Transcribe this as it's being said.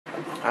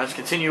Let's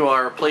continue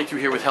our playthrough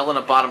here with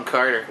Helena Bottom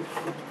Carter.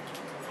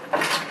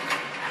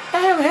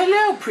 Oh,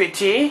 hello,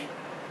 pretty.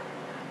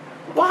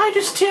 Why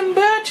does Tim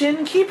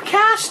Burton keep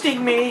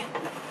casting me?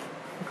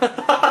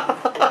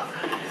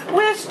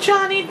 Where's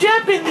Johnny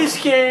Depp in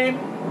this game?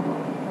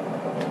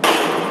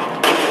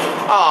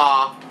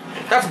 Aw,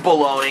 that's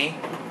baloney.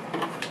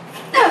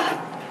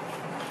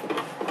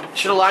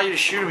 Should allow you to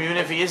shoot him even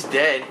if he is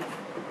dead.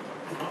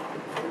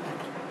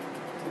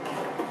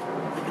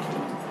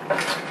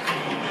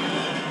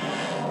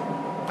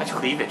 That's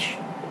cleavage.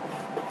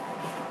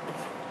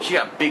 She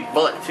got a big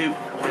butt too.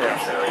 Look at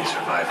that.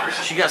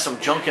 Survivors. She got some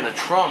junk in the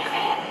trunk.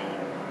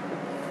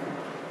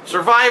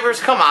 Survivors,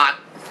 come on.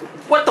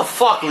 What the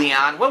fuck,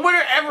 Leon? When were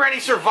there ever any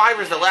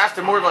survivors that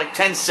lasted more than like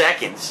 10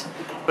 seconds?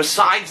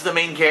 Besides the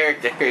main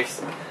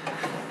characters.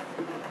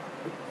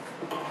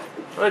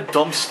 What a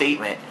dumb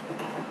statement.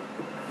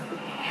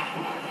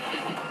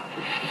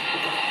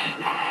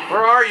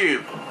 Where are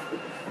you?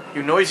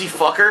 You noisy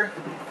fucker?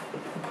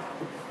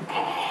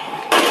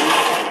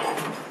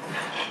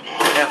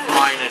 F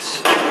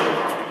minus.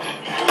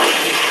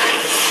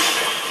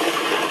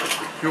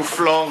 You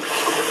flunk.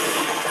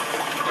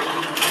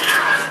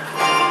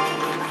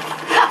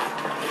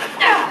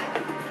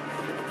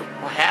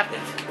 What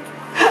happened?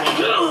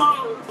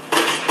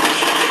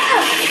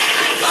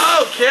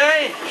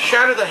 Okay,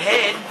 shattered the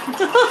head.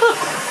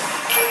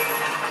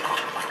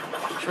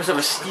 She must have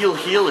a steel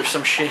heel or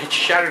some shit.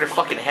 Shattered her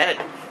fucking head.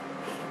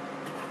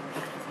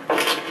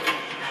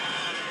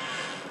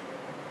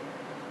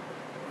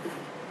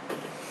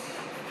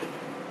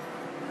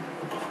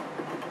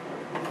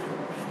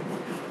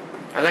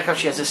 I like how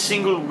she has a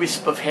single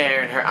wisp of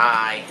hair in her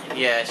eye.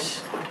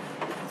 Yes.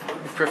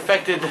 We've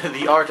perfected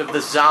the art of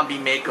the zombie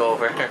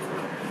makeover.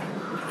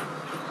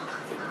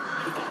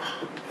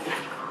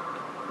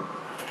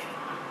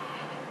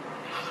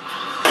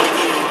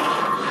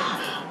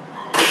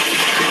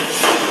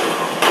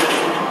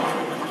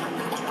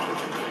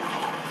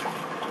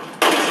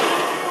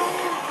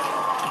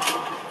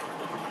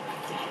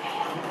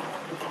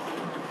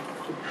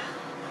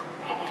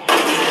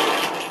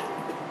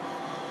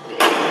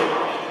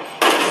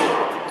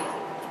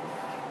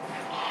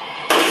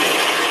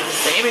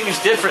 Aiming is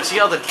different. See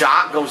how the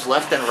dot goes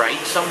left and right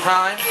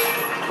sometimes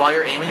while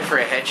you're aiming for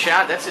a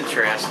headshot? That's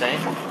interesting.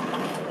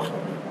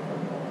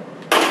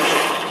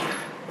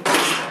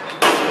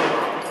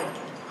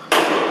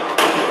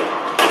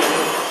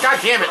 God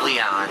damn it,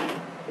 Leon.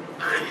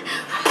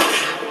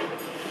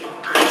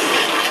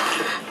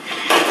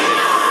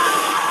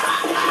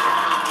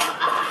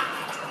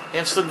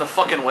 Dan stood in the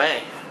fucking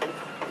way.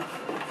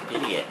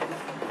 Idiot.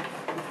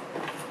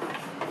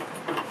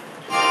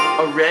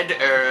 A red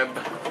herb.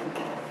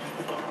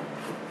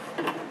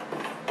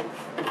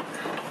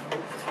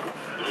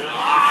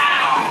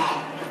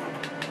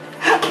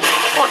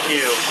 Fuck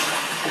you.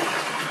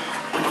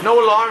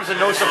 No alarms and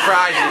no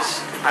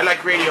surprises. I like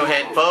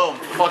Radiohead. Boom.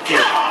 Fuck you.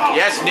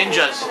 Yes,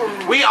 ninjas.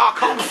 We are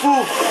Kung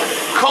Fu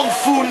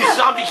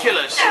zombie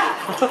killers.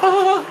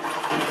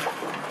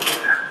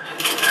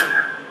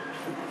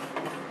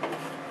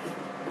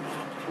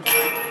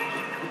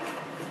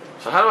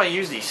 So how do I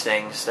use these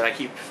things that I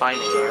keep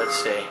finding here?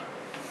 Let's see.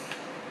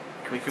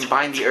 Can we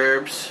combine the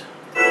herbs?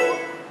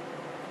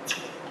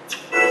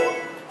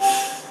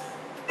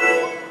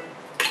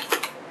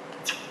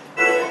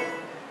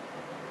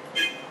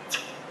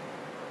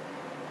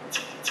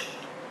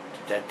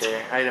 That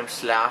there. Item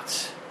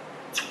slots.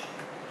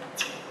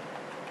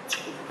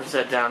 What's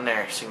that down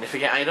there?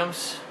 Significant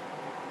items?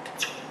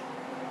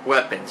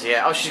 Weapons,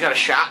 yeah. Oh, she's got a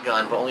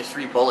shotgun, but only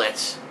 3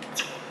 bullets.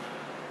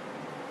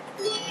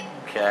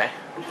 Okay.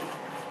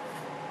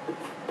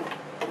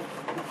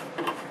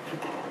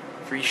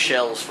 3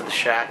 shells for the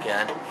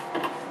shotgun.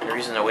 No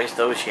reason to waste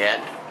those yet.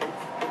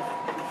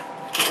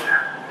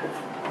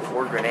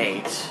 4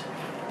 grenades.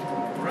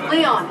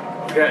 Leon!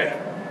 Okay.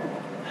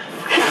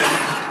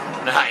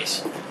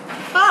 Nice.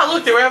 Oh,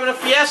 look, they were having a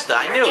fiesta.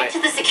 I knew Get it.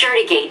 to the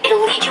security gate.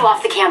 It'll lead you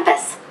off the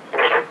campus.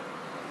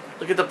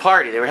 Look at the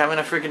party. They were having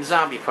a freaking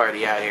zombie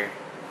party out here.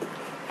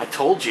 I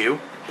told you.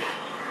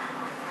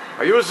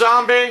 Are you a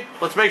zombie?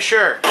 Let's make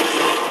sure.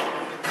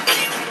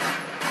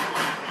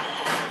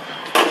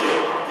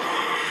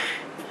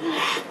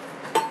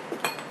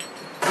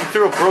 He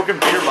threw a broken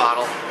beer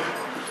bottle.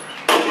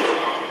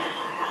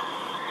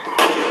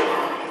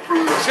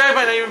 This guy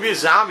might not even be a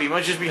zombie. He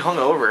might just be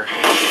hungover.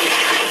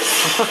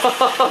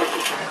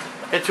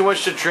 Had too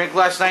much to drink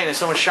last night and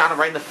someone shot him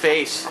right in the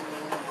face.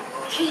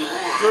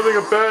 Having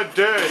a bad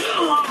day.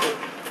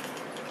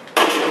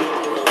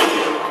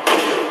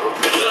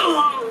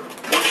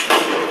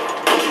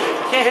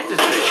 Can't hit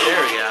this bitch.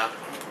 There we go.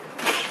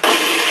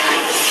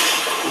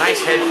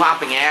 Nice head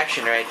popping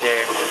action right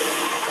there.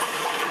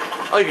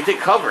 Oh, you can take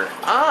cover.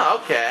 Ah,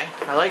 okay.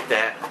 I like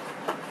that.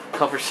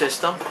 Cover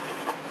system.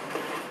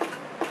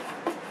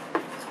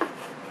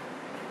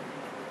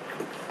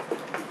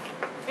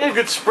 You had a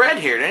good spread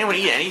here. Did anyone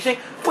eat anything?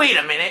 Wait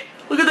a minute.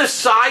 Look at the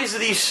size of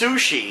these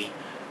sushi.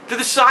 They're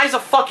the size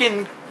of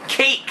fucking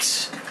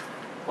cakes.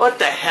 What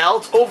the hell?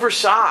 It's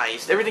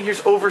oversized. Everything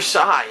here's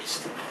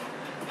oversized.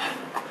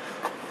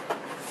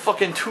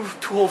 Fucking two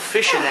whole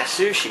fish in that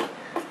sushi.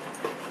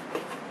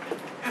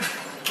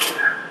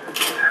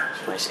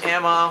 Some nice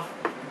ammo.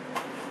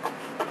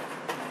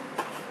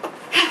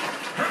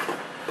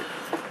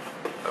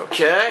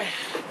 Okay.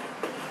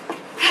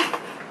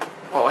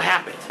 Oh, what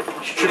happened?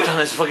 She tripped on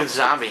this fucking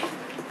zombie.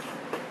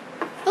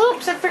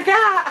 Oops, I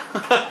forgot.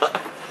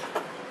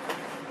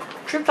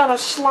 Tripped on a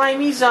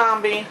slimy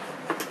zombie.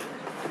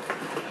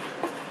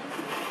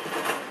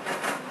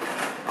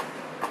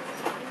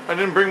 I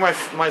didn't bring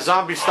my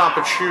zombie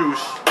stomping shoes.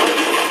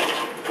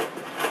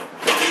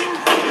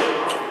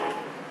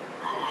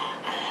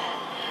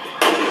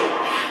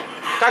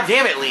 God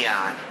damn it,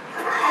 Leon.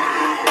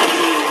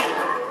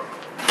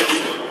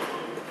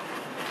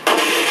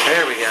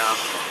 There we go.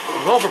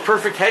 I'm going for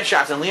perfect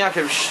headshots, and Leon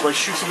can like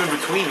shoots him in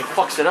between and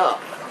fucks it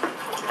up.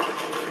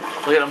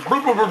 Look at him.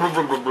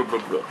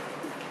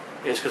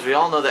 Yes, because we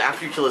all know that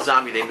after you kill a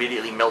zombie, they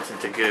immediately melt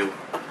into goo.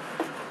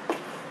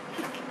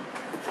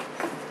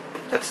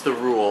 That's the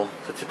rule.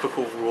 The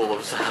typical rule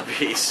of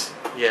zombies.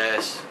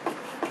 Yes.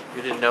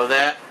 You didn't know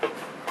that?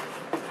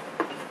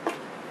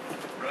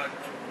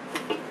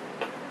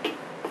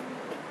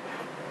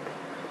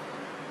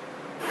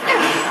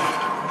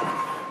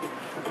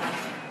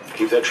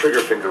 Keep that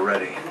trigger finger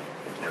ready.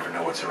 You never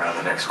know what's around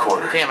the next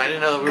corner. Damn, I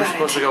didn't know that we were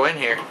supposed to go in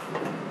here.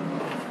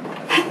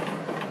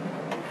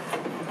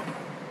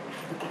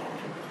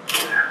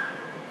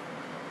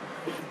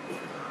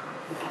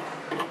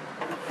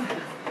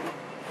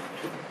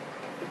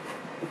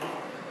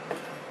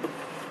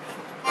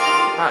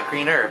 Ah,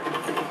 green herb.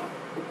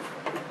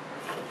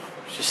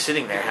 It's just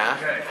sitting there, huh?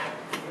 Okay.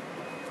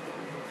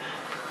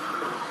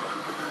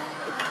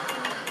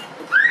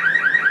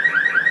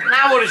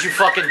 Now what did you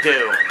fucking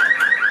do?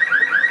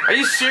 Are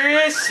you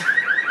serious?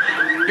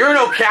 You're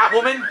no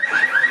Catwoman.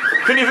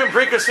 Couldn't even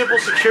break a simple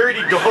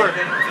security door.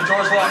 The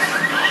door's locked.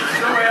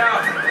 No way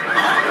out.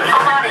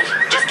 I'm on it.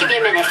 Just give me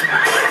a minute.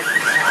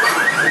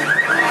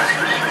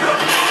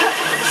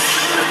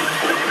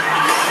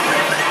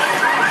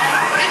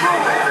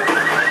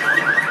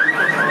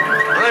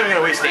 I'm not even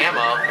gonna waste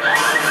ammo.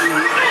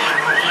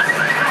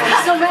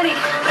 There's so many.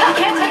 You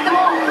can't take them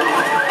all.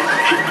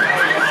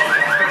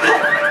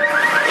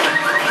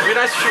 It'd be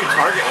nice to shoot a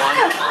target one.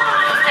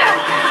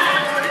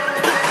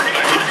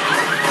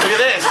 Look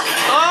at this.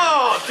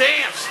 Oh,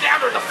 damn.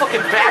 Stabbed her in the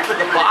fucking back with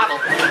the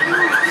bottle.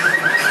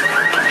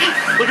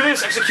 Look at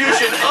this.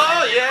 Execution.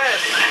 Oh,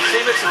 yes.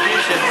 Same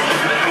execution.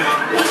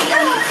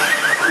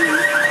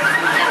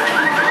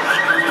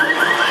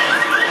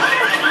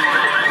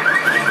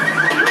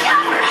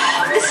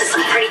 This is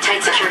some pretty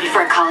tight security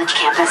for a college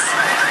campus.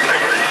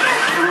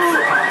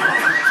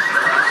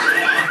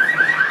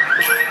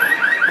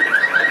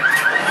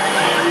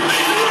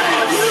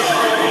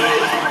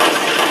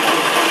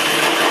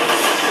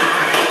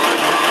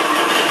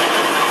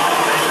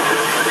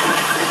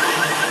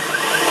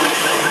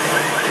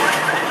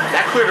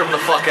 That cleared him the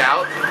fuck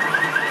out.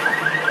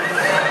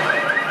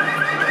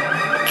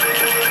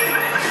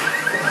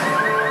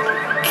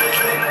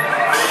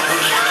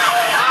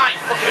 Ah, you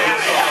fucking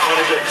asshole. What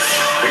is it?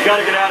 We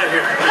gotta get out of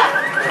here.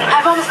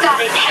 I've almost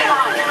got it. Hang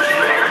on.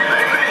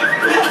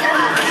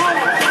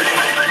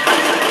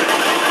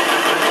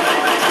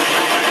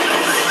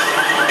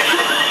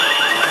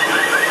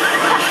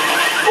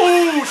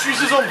 Ooh, she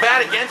used his own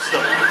bat against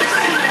him.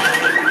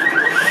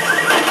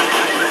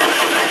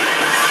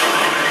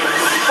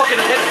 Fucking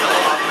head fell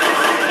off.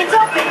 It's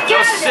open. Get That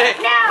was out of there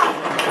sick. now.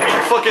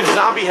 Fucking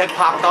zombie head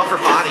popped off her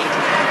body.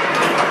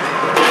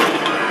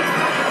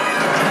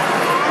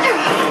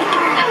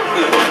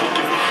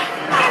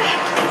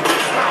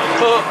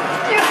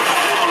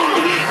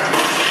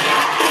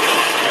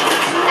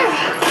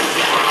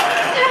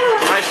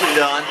 Nicely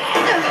done.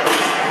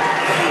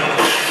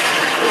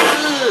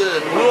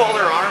 Ugh, blew all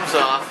their arms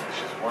off.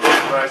 One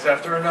surprise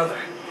after another.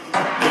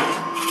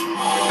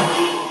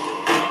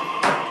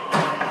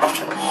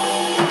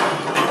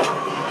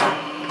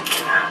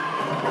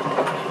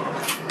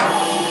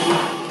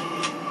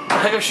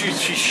 I know she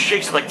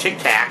shakes like Tic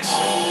Tacs.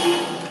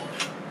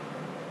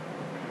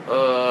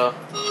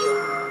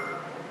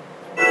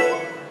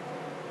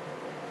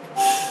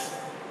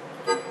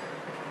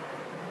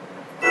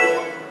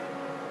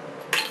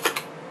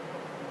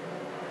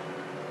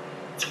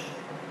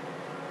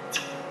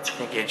 I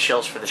think he had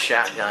shells for the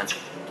shotgun.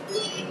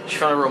 She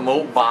found a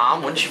remote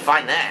bomb. When did she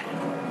find that?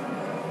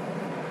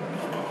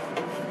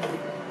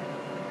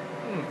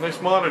 Nice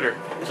monitor.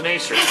 It's an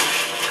Acer.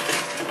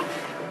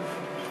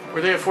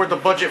 Where they afford the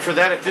budget for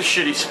that at this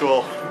shitty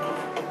school?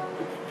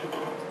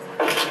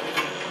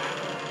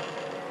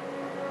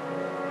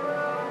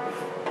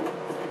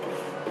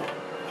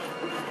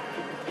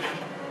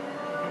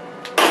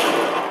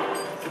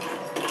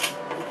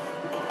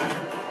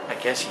 I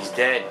guess he's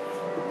dead.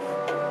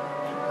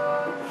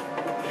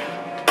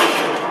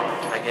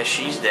 I guess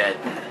she's dead.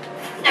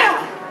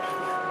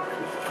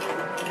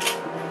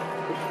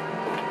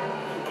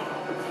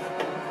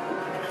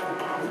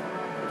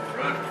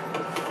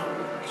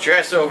 Get your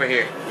ass over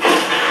here.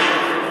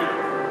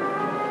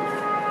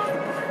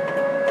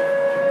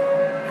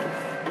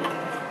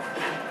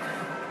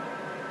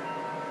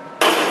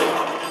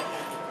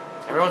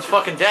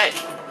 Everyone's fucking dead.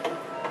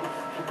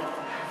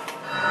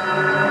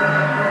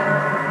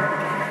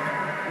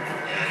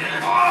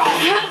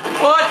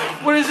 What?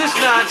 What is this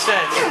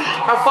nonsense?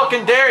 How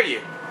fucking dare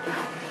you?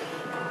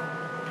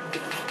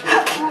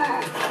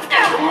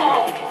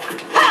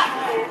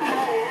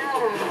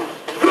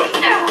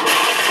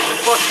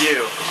 Fuck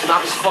you.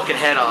 Knock his fucking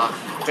head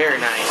off. Very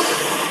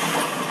nice.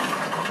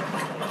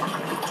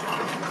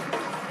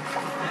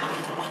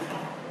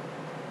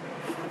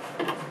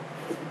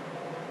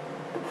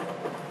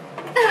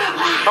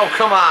 Oh,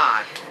 come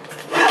on.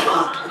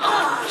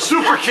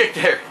 Super kick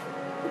there.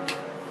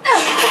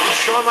 Fucking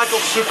Shawn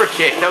Michaels super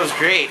kick. That was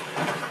great.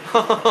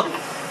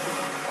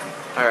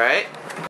 Alright.